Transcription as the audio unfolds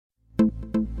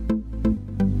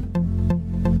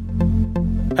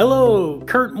Hello,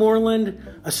 Kurt Moreland,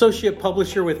 Associate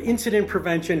Publisher with Incident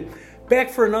Prevention, back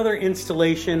for another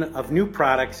installation of new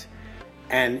products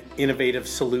and innovative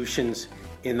solutions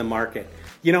in the market.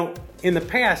 You know, in the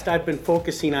past, I've been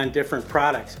focusing on different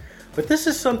products, but this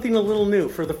is something a little new.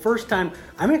 For the first time,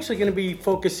 I'm actually going to be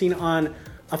focusing on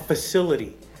a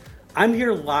facility. I'm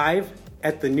here live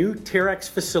at the new Terex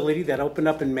facility that opened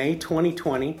up in May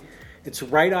 2020. It's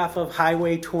right off of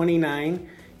Highway 29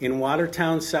 in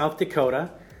Watertown, South Dakota,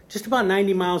 just about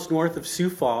 90 miles north of Sioux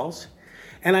Falls.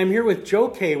 And I'm here with Joe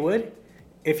Kaywood.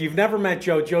 If you've never met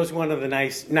Joe, Joe's one of the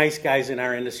nice guys in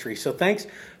our industry. So thanks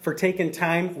for taking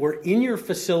time. We're in your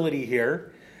facility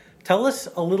here. Tell us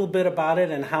a little bit about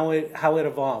it and how it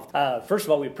evolved. First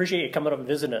of all, we appreciate you coming up and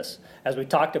visiting us. As we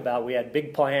talked about, we had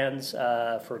big plans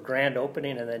for grand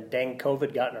opening, and then dang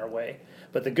COVID got in our way.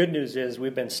 But the good news is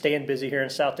we've been staying busy here in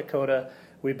South Dakota.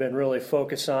 We've been really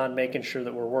focused on making sure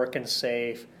that we're working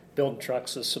safe, building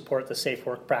trucks to support the safe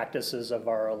work practices of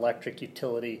our electric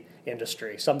utility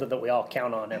industry, something that we all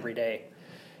count on every day.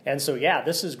 And so, yeah,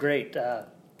 this is great. The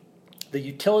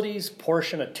utilities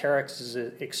portion of Terex is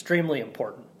extremely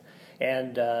important.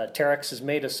 And Terex has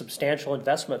made a substantial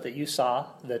investment that you saw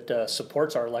that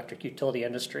supports our electric utility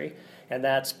industry, and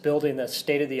that's building a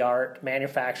state-of-the-art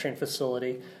manufacturing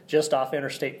facility just off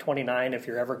Interstate 29. If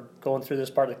you're ever going through this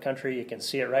part of the country, you can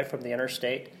see it right from the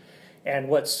interstate. And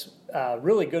what's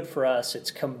really good for us, it's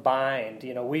combined.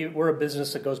 You know, we're a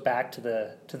business that goes back to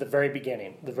the very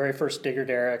beginning, the very first digger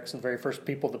derricks, the very first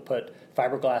people that put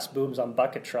fiberglass booms on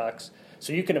bucket trucks.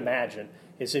 So you can imagine,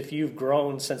 is if you've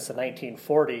grown since the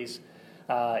 1940s,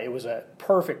 it was a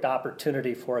perfect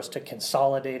opportunity for us to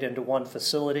consolidate into one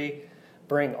facility,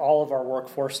 bring all of our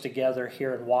workforce together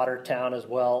here in Watertown, as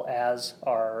well as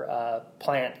our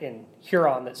plant in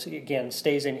Huron that, again,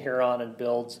 stays in Huron and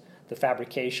builds the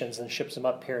fabrications and ships them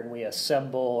up here, and we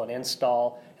assemble and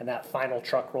install, and that final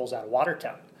truck rolls out of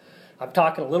Watertown. I'm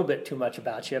talking a little bit too much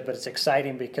about you, but it's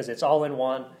exciting because it's all in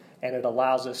one, and it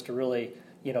allows us to really,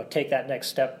 take that next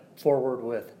step forward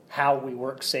with how we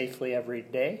work safely every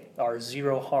day, our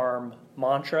zero harm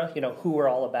mantra, who we're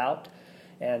all about,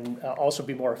 and also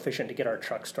be more efficient to get our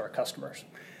trucks to our customers.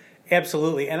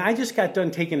 Absolutely. And I just got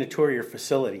done taking a tour of your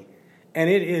facility, and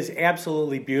it is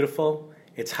absolutely beautiful.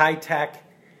 It's high tech.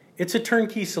 It's a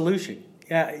turnkey solution.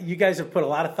 You guys have put a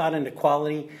lot of thought into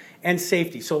quality and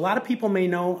safety. So a lot of people may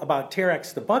know about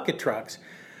Terex, the bucket trucks,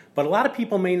 but a lot of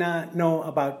people may not know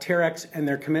about Terex and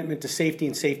their commitment to safety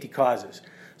and safety causes.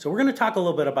 So we're going to talk a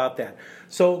little bit about that.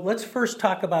 So let's first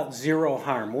talk about zero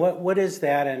harm. What is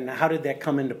that, and how did that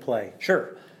come into play?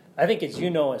 Sure. I think, as you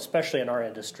know, especially in our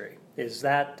industry, is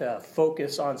that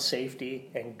focus on safety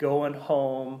and going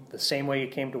home the same way you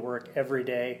came to work every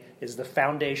day is the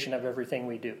foundation of everything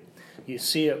we do. You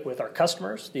see it with our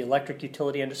customers, the electric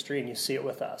utility industry, and you see it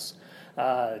with us.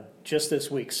 Just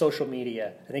this week, social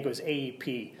media, I think it was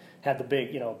AEP, had the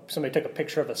big, somebody took a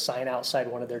picture of a sign outside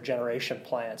one of their generation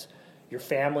plants. Your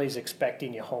family's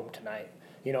expecting you home tonight.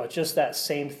 It's just that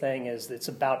same thing it's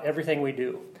about everything we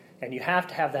do. And you have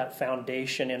to have that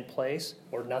foundation in place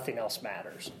or nothing else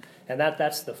matters. And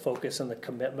that's the focus and the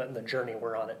commitment and the journey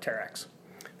we're on at Terex.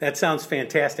 That sounds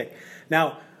fantastic.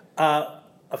 Now,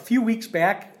 a few weeks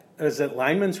back, I was at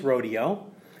Lineman's Rodeo,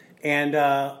 and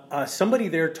somebody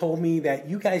there told me that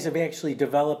you guys have actually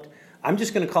developed, I'm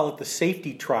just going to call it the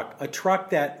safety truck, a truck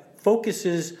that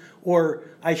focuses, or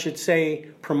I should say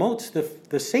promotes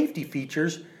the safety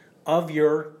features of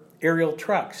your aerial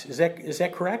trucks. Is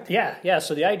that correct? Yeah.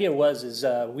 So the idea was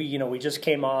we just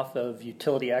came off of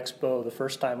Utility Expo, the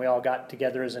first time we all got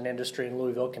together as an industry in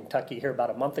Louisville, Kentucky, here about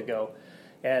a month ago.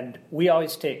 And we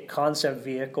always take concept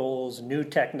vehicles, new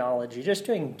technology, just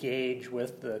to engage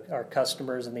with our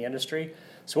customers in the industry.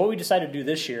 So what we decided to do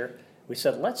this year, we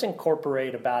said, let's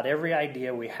incorporate about every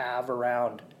idea we have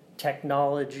around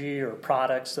technology or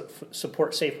products that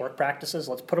support safe work practices.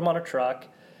 Let's put them on a truck,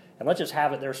 and let's just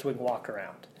have it there so we can walk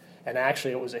around. And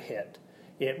actually, it was a hit.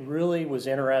 It really was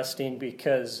interesting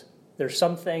because there's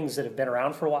some things that have been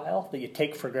around for a while that you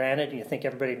take for granted and you think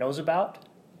everybody knows about.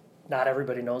 Not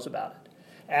everybody knows about it.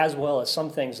 As well as some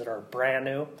things that are brand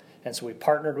new. And so we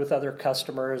partnered with other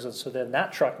customers, and so then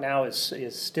that truck now is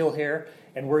still here,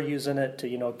 and we're using it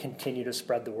to continue to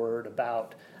spread the word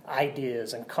about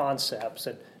ideas and concepts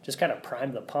and just kind of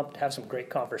prime the pump to have some great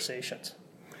conversations.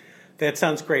 That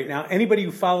sounds great. Now, anybody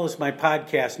who follows my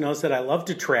podcast knows that I love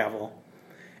to travel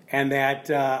and that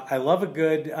I love a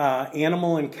good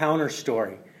animal encounter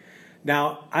story.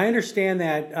 Now, I understand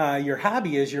that your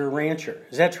hobby is you're a rancher.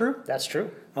 Is that true? That's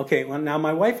true. Okay, well, now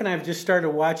my wife and I have just started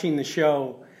watching the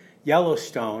show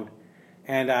Yellowstone,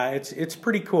 and it's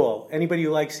pretty cool. Anybody who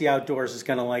likes the outdoors is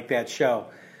going to like that show.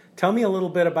 Tell me a little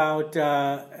bit about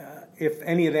if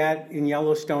any of that in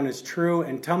Yellowstone is true,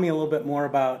 and tell me a little bit more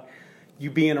about you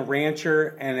being a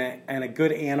rancher and a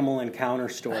good animal encounter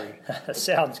story.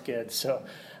 Sounds good. So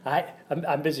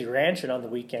I'm busy ranching on the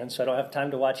weekends, so I don't have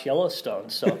time to watch Yellowstone.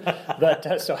 So,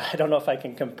 so I don't know if I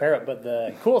can compare it. But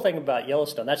the cool thing about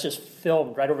Yellowstone, that's just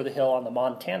filmed right over the hill on the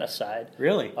Montana side.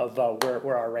 Really? Of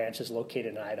where our ranch is located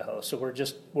in Idaho. So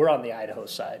we're on the Idaho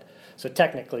side. So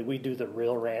technically, we do the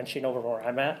real ranching over where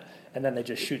I'm at, and then they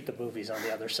just shoot the movies on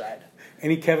the other side.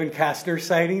 Any Kevin Costner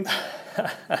sightings?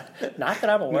 Not that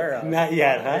I'm aware of. Not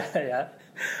yet, huh? Yeah.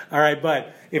 All right,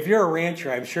 but if you're a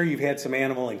rancher, I'm sure you've had some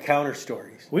animal encounter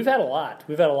stories. We've had a lot.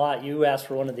 You asked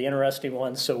for one of the interesting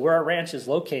ones. So where our ranch is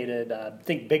located,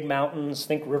 think big mountains,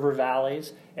 think river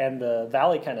valleys, and the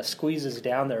valley kind of squeezes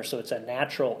down there, so it's a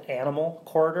natural animal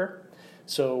corridor.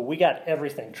 So we got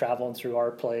everything traveling through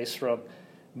our place, from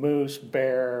moose,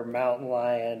 bear, mountain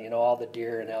lion, all the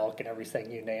deer and elk and everything,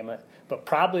 you name it. But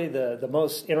probably the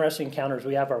most interesting encounters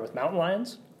we have are with mountain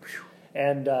lions.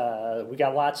 And we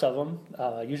got lots of them.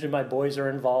 Usually my boys are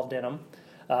involved in them.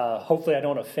 Hopefully I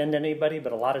don't offend anybody,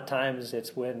 but a lot of times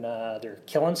it's when they're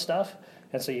killing stuff,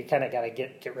 and so you kind of got to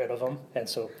get rid of them. And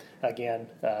so again,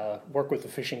 work with the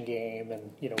fishing game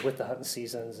and with the hunting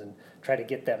seasons, and try to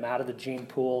get them out of the gene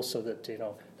pool so that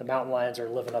the mountain lions are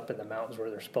living up in the mountains where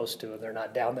they're supposed to, and they're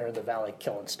not down there in the valley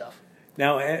killing stuff.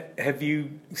 Now, have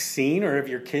you seen, or have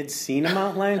your kids seen a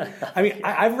mountain lion? I mean,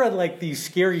 I've read like these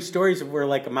scary stories of where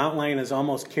like a mountain lion has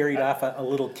almost carried off a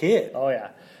little kid. Oh yeah,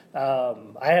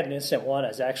 I had an incident one. I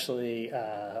was actually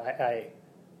I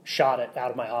shot it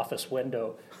out of my office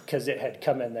window because it had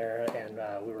come in there,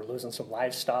 and we were losing some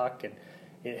livestock, and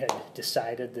it had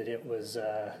decided that it was.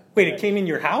 Wait, it came in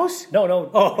your house? No.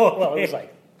 Oh, okay. Well, it was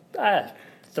like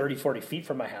 30, 40 feet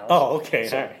from my house. Oh, okay.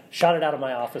 So shot it out of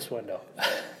my office window.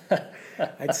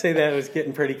 I'd say that it was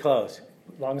getting pretty close.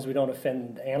 As long as we don't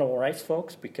offend animal rights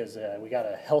folks, because we got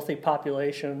a healthy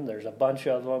population. There's a bunch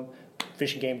of them.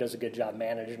 Fish and Game does a good job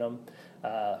managing them.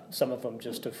 Some of them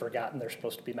just have forgotten they're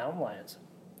supposed to be mountain lions.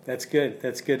 That's good.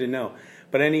 That's good to know.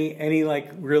 But any like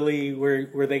really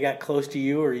where they got close to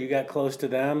you or you got close to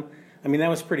them? I mean, that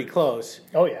was pretty close.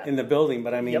 Oh yeah. In the building,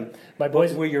 but I mean, yep. My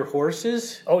boys were your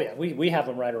horses? Oh yeah, we have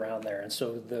them right around there. And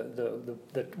so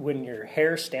the when your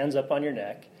hair stands up on your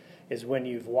neck is when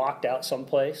you've walked out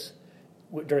someplace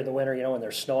during the winter, when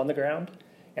there's snow on the ground,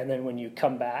 and then when you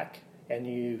come back and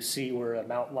you see where a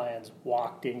mountain lion's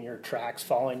walked in your tracks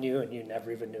following you, and you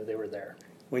never even knew they were there.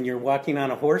 When you're walking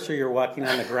on a horse or you're walking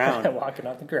on the ground? Walking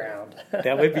on the ground.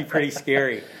 That would be pretty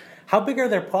scary. How big are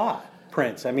their paw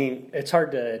prints? I mean, it's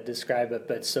hard to describe it,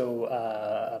 but so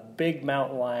a big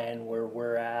mountain lion where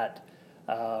we're at,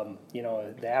 the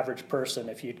average person,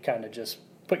 if you'd kind of just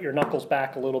put your knuckles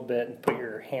back a little bit and put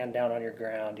your hand down on your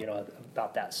ground,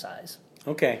 about that size.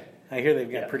 Okay. I hear they've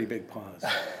got pretty big paws.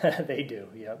 They do,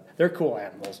 yeah. They're cool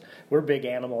animals. We're big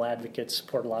animal advocates,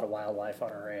 support a lot of wildlife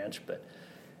on our ranch, but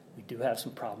we do have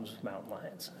some problems with mountain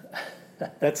lions.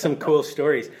 That's some cool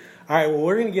stories. All right, well,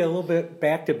 we're going to get a little bit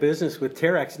back to business with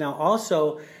Terex. Now,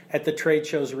 also at the trade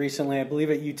shows recently, I believe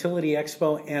at Utility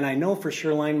Expo, and I know for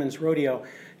sure Lineman's Rodeo,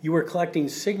 you were collecting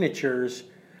signatures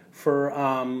for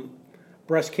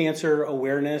breast cancer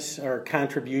awareness or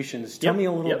contributions. Tell me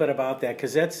a little bit about that,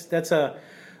 because that's a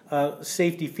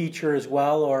safety feature as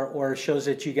well, or shows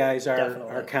that you guys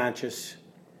are conscious.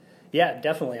 Yeah,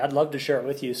 definitely. I'd love to share it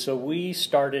with you. So we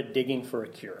started Digging for a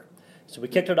Cure. So we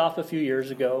kicked it off a few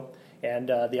years ago, and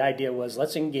the idea was,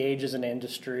 let's engage as an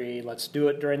industry, let's do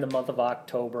it during the month of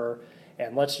October,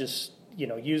 and let's just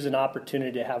use an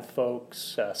opportunity to have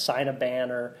folks sign a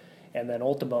banner. And then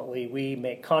ultimately we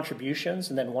make contributions,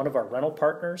 and then one of our rental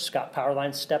partners, Scott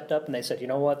Powerline, stepped up and they said, you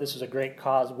know what, this is a great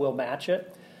cause, we'll match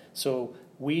it. So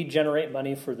we generate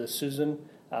money for the Susan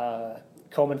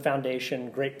Komen Foundation,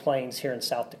 Great Plains here in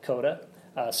South Dakota.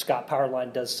 Scott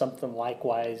Powerline does something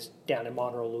likewise down in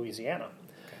Monroe, Louisiana.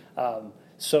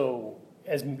 So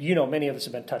as you know, many of us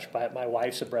have been touched by it. My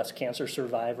wife's a breast cancer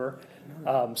survivor.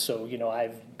 So,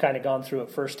 I've kind of gone through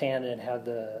it firsthand and have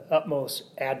the utmost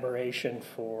admiration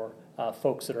for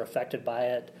folks that are affected by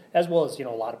it, as well as, a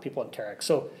lot of people in Terex.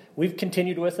 So we've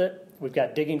continued with it. We've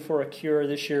got Digging for a Cure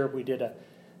this year. We did a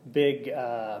big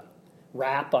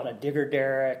wrap on a digger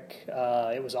derrick.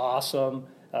 It was awesome.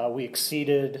 We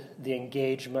exceeded the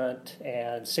engagement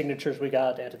and signatures we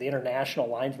got at the International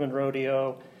Linesman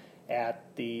Rodeo, at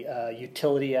the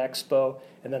Utility Expo.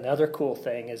 And then the other cool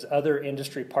thing is other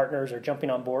industry partners are jumping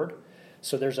on board.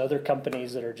 So there's other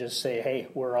companies that are just say, hey,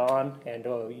 we're on, and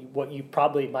what you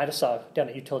probably might have saw down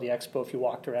at Utility Expo if you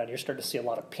walked around, you're starting to see a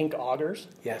lot of pink augers.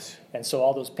 Yes. And so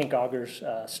all those pink augers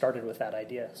started with that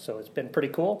idea. So it's been pretty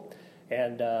cool,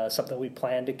 and something we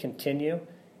plan to continue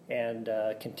and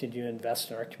continue to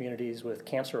invest in our communities with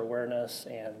cancer awareness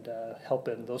and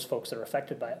helping those folks that are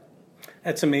affected by it.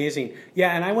 That's amazing.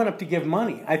 Yeah, and I went up to give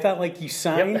money. I thought like you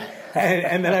signed,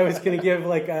 and then I was going to give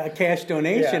like a cash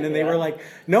donation, and they were like,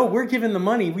 "No, we're giving the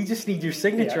money. We just need your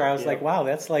signature." I was like, "Wow,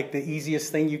 that's like the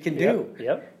easiest thing you can do."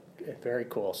 Yep. Very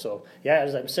cool. So yeah,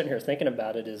 as I'm sitting here thinking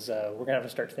about it, is we're going to have to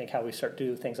start to think how we start to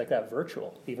do things like that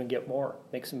virtual, even get more,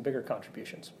 make some bigger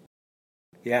contributions.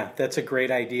 Yeah, that's a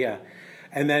great idea.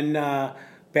 And then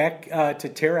back to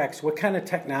Terex, what kind of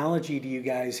technology do you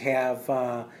guys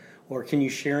have? Or can you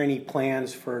share any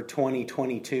plans for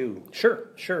 2022?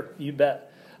 Sure, you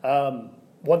bet.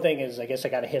 One thing is, I guess I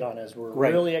got to hit on is we're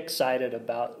really excited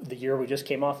about the year we just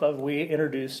came off of. We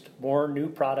introduced more new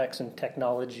products and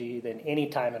technology than any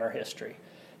time in our history.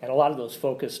 And a lot of those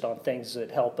focused on things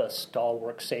that help us to all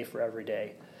work safer every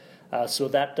day. So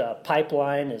that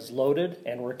pipeline is loaded,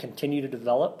 and we're continuing to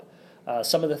develop.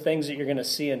 Some of the things that you're going to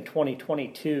see in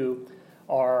 2022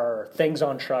 are things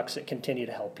on trucks that continue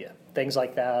to help you. Things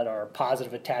like that are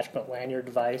positive attachment lanyard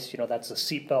device. That's a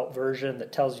seatbelt version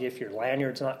that tells you if your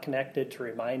lanyard's not connected to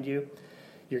remind you.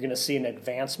 You're going to see an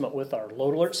advancement with our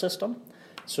load alert system.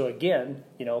 So again,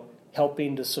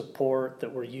 helping to support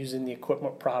that we're using the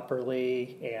equipment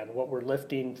properly and what we're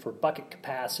lifting for bucket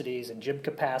capacities and jib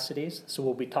capacities. So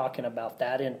we'll be talking about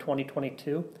that in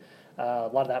 2022. A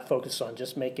lot of that focus on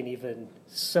just making even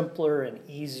simpler and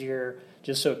easier,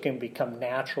 just so it can become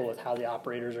natural with how the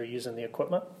operators are using the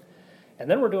equipment. And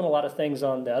then we're doing a lot of things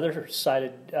on the other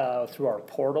side through our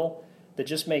portal that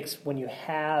just makes when you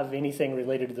have anything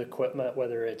related to the equipment,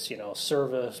 whether it's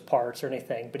service, parts, or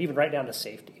anything, but even right down to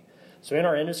safety. So in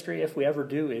our industry, if we ever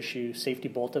do issue safety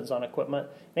bulletins on equipment,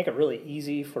 make it really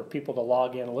easy for people to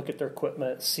log in, look at their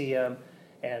equipment, see them,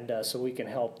 and so we can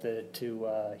help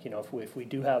if we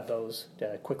do have those,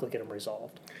 quickly get them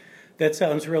resolved. That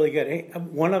sounds really good. Hey,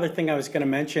 one other thing I was going to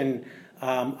mention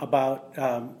about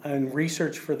in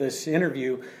research for this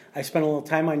interview, I spent a little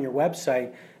time on your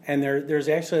website, and there's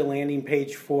actually a landing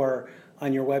page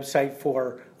on your website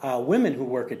for women who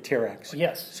work at Terex.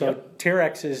 Yes. So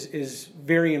Terex is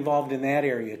very involved in that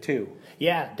area too.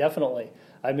 Yeah, definitely.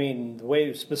 I mean, the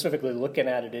way specifically looking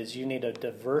at it is you need a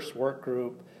diverse work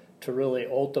group to really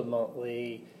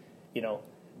ultimately,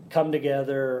 come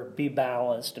together, be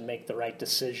balanced, and make the right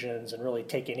decisions and really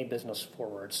take any business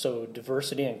forward. So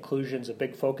diversity and inclusion is a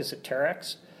big focus at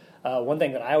Terex. One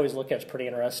thing that I always look at is pretty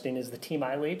interesting is the team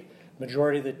I lead.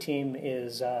 Majority of the team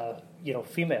is,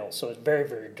 female, so it's a very,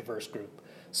 very diverse group.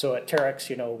 So at Terex,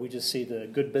 we just see the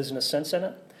good business sense in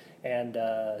it and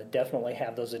definitely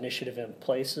have those initiatives in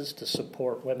places to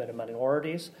support women and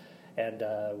minorities. And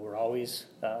we're always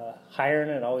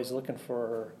hiring and always looking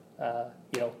for,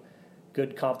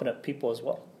 good, competent people as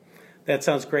well. That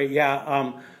sounds great.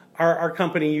 Yeah, our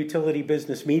company, Utility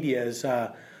Business Media, is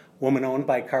woman-owned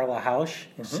by Carla Hausch,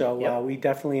 so we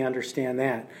definitely understand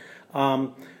that.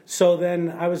 So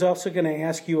then I was also going to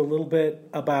ask you a little bit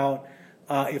about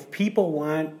if people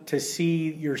want to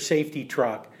see your safety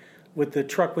truck with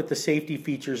the safety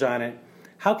features on it,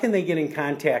 how can they get in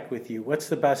contact with you? What's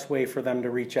the best way for them to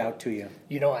reach out to you?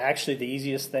 Actually the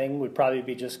easiest thing would probably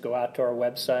be just go out to our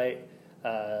website,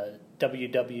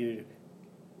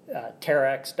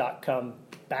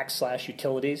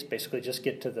 www.terex.com/utilities. Basically just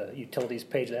get to the utilities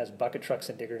page that has bucket trucks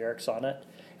and digger derricks on it,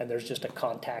 and there's just a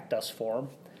contact us form.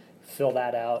 Fill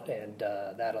that out, and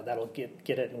that'll get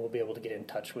it, and we'll be able to get in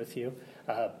touch with you.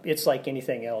 It's like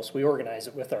anything else. We organize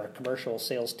it with our commercial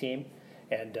sales team,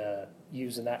 and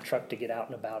using that truck to get out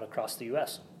and about across the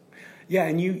U.S. Yeah,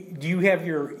 and you have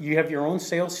your own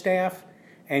sales staff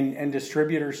and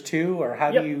distributors too, or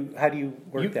how do you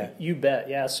work that? You bet.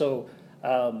 Yeah. So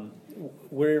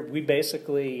we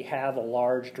basically have a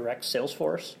large direct sales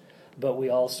force, but we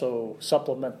also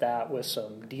supplement that with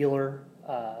some dealer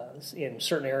in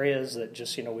certain areas that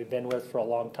just we've been with for a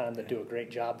long time that do a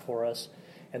great job for us.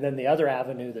 And then the other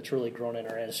avenue that's really grown in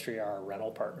our industry are our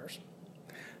rental partners.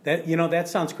 That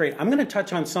sounds great. I'm going to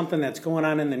touch on something that's going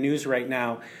on in the news right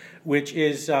now, which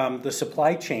is the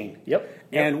supply chain. Yep.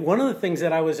 And one of the things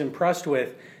that I was impressed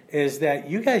with is that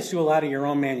you guys do a lot of your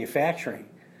own manufacturing.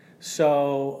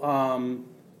 So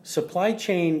supply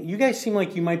chain, you guys seem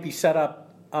like you might be set up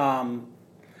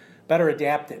better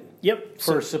adapted. Yep.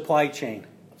 For supply chain.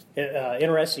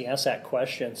 Interesting, ask that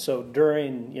question. So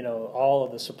during all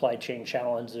of the supply chain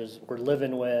challenges we're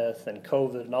living with and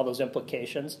COVID and all those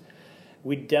implications,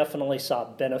 we definitely saw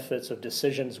benefits of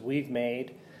decisions we've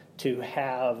made to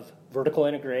have vertical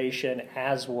integration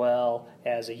as well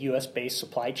as a U.S.-based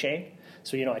supply chain.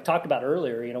 So, I talked about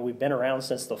earlier, we've been around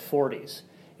since the 40s.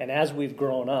 And as we've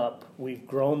grown up, we've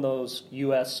grown those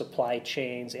U.S. supply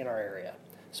chains in our area.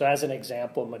 So as an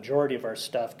example, majority of our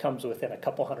stuff comes within a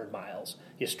couple hundred miles.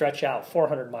 You stretch out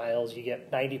 400 miles, you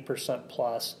get 90%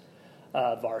 plus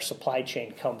of our supply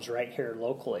chain comes right here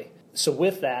locally. So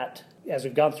with that, as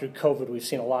we've gone through COVID, we've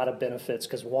seen a lot of benefits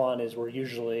because one is we're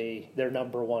usually their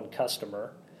number one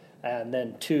customer. And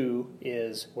then two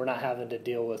is we're not having to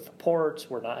deal with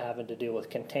ports, we're not having to deal with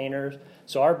containers.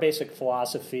 So our basic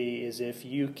philosophy is if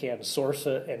you can source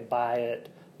it and buy it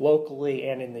locally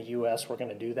and in the U.S., we're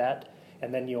going to do that.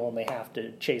 And then you only have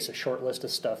to chase a short list of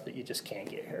stuff that you just can't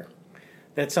get here.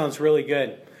 That sounds really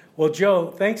good. Well, Joe,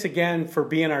 thanks again for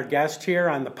being our guest here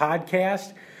on the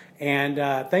podcast. And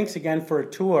thanks again for a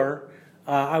tour.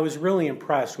 I was really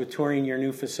impressed with touring your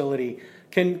new facility.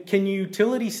 Can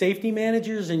utility safety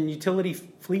managers and utility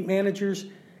fleet managers,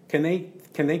 can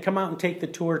they come out and take the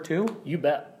tour too? You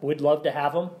bet. We'd love to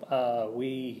have them.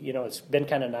 It's been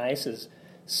kind of nice as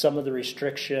some of the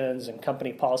restrictions and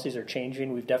company policies are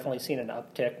changing. We've definitely seen an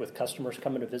uptick with customers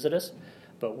coming to visit us,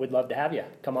 but we'd love to have you.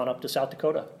 Come on up to South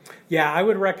Dakota. Yeah, I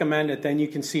would recommend it. Then you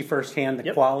can see firsthand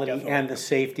the quality definitely. And the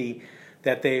safety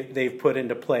that they've put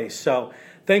into place. So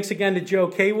thanks again to Joe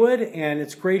Kaywood, and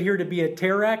it's great here to be at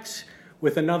Terex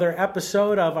with another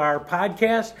episode of our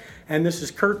podcast. And this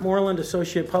is Kurt Moreland,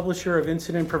 Associate Publisher of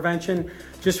Incident Prevention,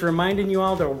 just reminding you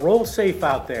all to roll safe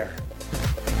out there.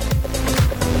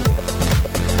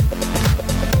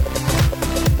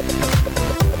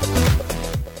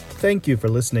 Thank you for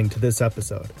listening to this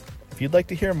episode. If you'd like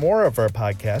to hear more of our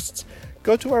podcasts,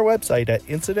 go to our website at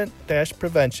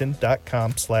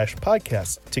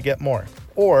incident-prevention.com/podcast to get more,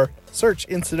 or search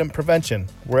Incident Prevention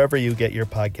wherever you get your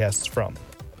podcasts from.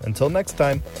 Until next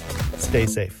time, stay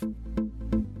safe.